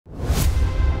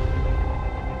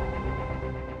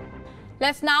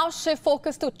Let's now shift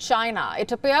focus to China.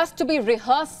 It appears to be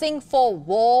rehearsing for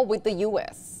war with the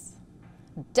US.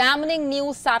 Damning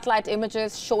new satellite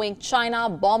images showing China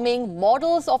bombing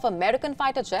models of American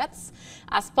fighter jets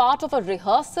as part of a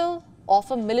rehearsal of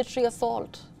a military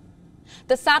assault.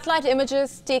 The satellite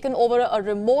images taken over a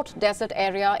remote desert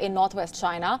area in northwest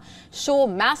China show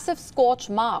massive scorch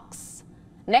marks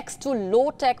next to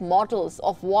low-tech models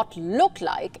of what look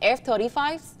like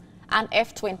F-35s and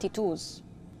F-22s.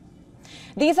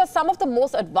 These are some of the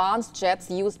most advanced jets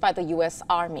used by the US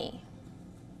Army.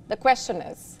 The question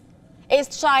is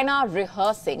China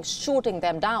rehearsing, shooting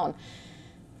them down?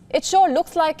 It sure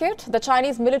looks like it. The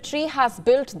Chinese military has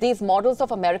built these models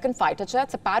of American fighter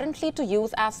jets apparently to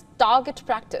use as target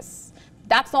practice.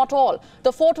 That's not all.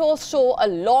 The photos show a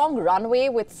long runway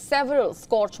with several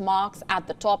scorch marks at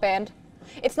the top end.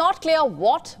 It's not clear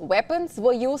what weapons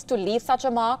were used to leave such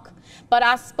a mark, but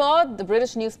as per the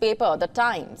British newspaper, The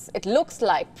Times, it looks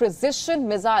like precision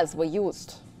missiles were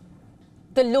used.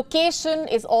 The location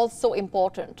is also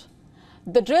important.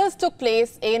 The drills took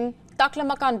place in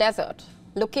Taklamakan Desert,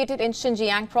 located in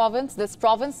Xinjiang province. This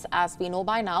province, as we know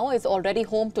by now, is already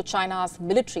home to China's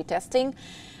military testing.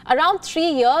 Around 3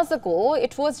 years ago,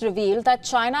 it was revealed that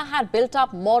China had built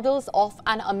up models of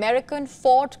an American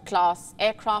Ford-class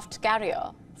aircraft carrier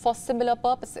for similar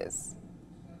purposes.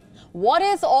 What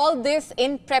is all this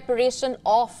in preparation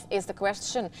of, is the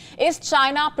question. Is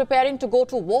China preparing to go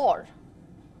to war?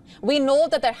 We know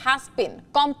that there has been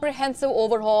comprehensive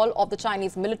overhaul of the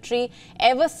Chinese military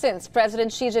ever since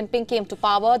President Xi Jinping came to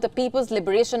power. The People's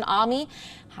Liberation Army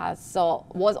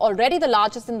was already the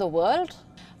largest in the world.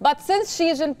 But since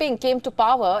Xi Jinping came to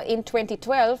power in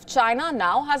 2012, China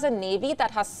now has a navy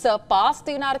that has surpassed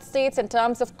the United States in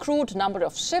terms of crewed number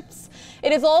of ships.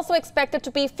 It is also expected to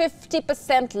be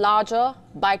 50% larger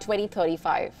by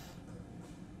 2035.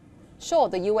 Sure,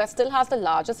 the US still has the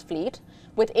largest fleet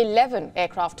with 11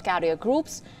 aircraft carrier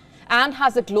groups and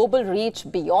has a global reach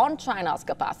beyond China's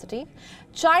capacity.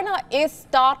 China is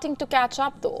starting to catch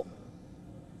up though.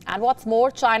 And what's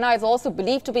more, China is also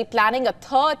believed to be planning a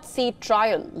third sea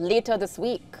trial later this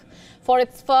week for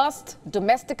its first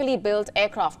domestically built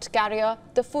aircraft carrier,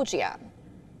 the Fujian.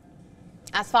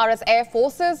 As far as air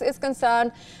forces is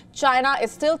concerned, China is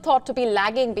still thought to be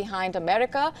lagging behind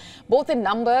America, both in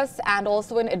numbers and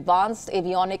also in advanced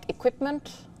avionic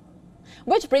equipment.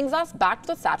 Which brings us back to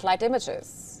the satellite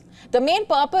images. The main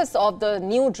purpose of the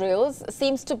new drills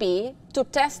seems to be to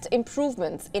test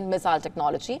improvements in missile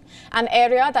technology, an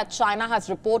area that China has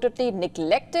reportedly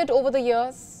neglected over the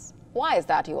years. Why is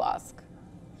that, you ask?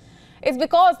 It's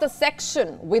because the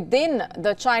section within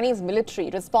the Chinese military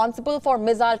responsible for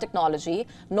missile technology,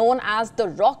 known as the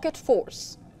Rocket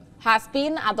Force, has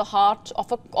been at the heart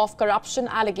of corruption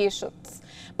allegations.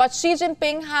 But Xi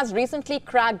Jinping has recently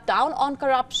cracked down on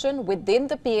corruption within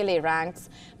the PLA ranks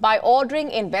by ordering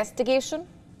investigation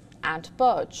and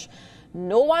purge.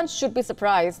 No one should be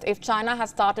surprised if China has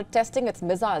started testing its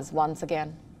missiles once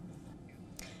again.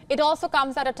 It also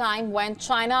comes at a time when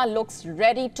China looks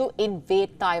ready to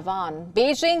invade Taiwan.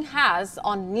 Beijing has,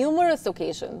 on numerous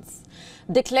occasions,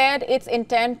 declared its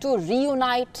intent to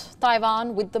reunite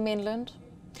Taiwan with the mainland.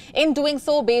 In doing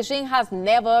so, Beijing has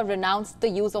never renounced the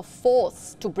use of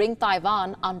force to bring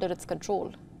Taiwan under its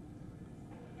control.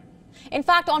 In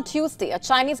fact, on Tuesday, a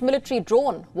Chinese military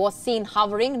drone was seen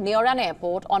hovering near an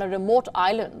airport on a remote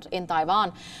island in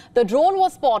Taiwan. The drone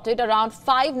was spotted around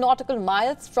 5 nautical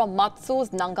miles from Matsu's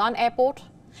Nangan airport,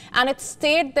 and it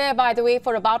stayed there, by the way,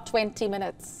 for about 20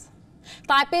 minutes.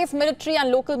 Taipei's military and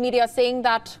local media saying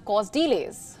that caused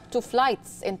delays to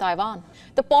flights in Taiwan.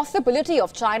 The possibility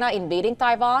of China invading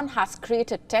Taiwan has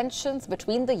created tensions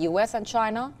between the US and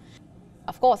China.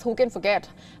 Of course, who can forget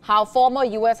how former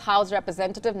US House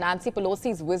Representative Nancy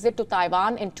Pelosi's visit to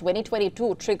Taiwan in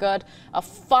 2022 triggered a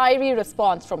fiery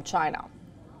response from China.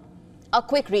 A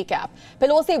quick recap.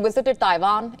 Pelosi visited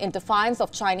Taiwan in defiance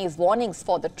of Chinese warnings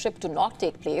for the trip to not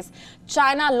take place.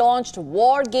 China launched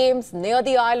war games near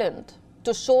the island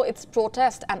to show its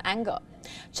protest and anger.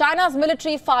 China's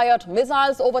military fired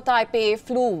missiles over Taipei,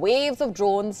 flew waves of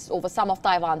drones over some of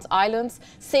Taiwan's islands,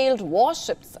 sailed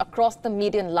warships across the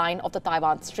median line of the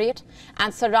Taiwan Strait,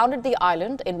 and surrounded the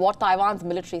island in what Taiwan's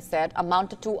military said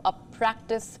amounted to a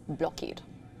practice blockade.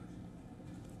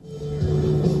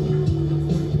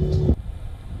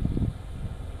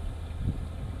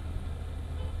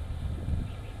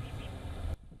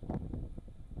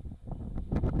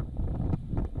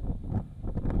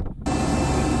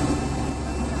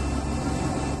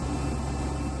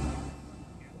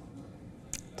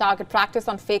 Target practice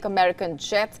on fake American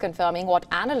jets, confirming what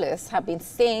analysts have been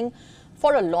saying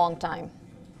for a long time.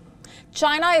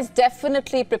 China is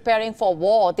definitely preparing for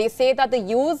war. They say that the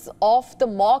use of the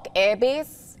mock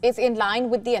airbase is in line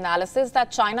with the analysis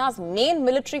that China's main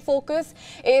military focus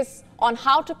is on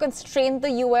how to constrain the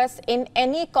US in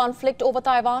any conflict over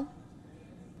Taiwan.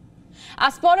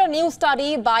 As per a new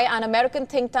study by an American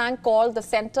think tank called the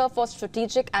Center for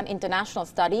Strategic and International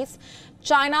Studies,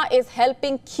 China is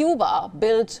helping Cuba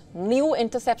build new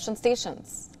interception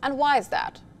stations. And why is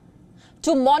that?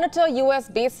 To monitor US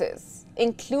bases,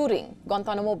 including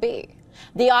Guantanamo Bay.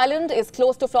 The island is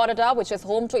close to Florida, which is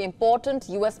home to important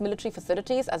US military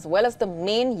facilities, as well as the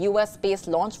main US space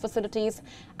launch facilities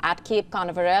at Cape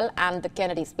Canaveral and the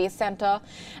Kennedy Space Center.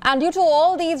 And due to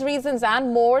all these reasons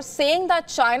and more, saying that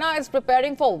China is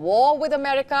preparing for war with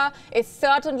America is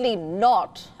certainly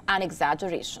not an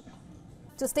exaggeration.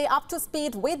 To stay up to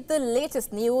speed with the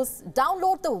latest news,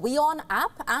 download the WION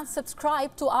app and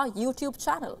subscribe to our YouTube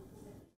channel.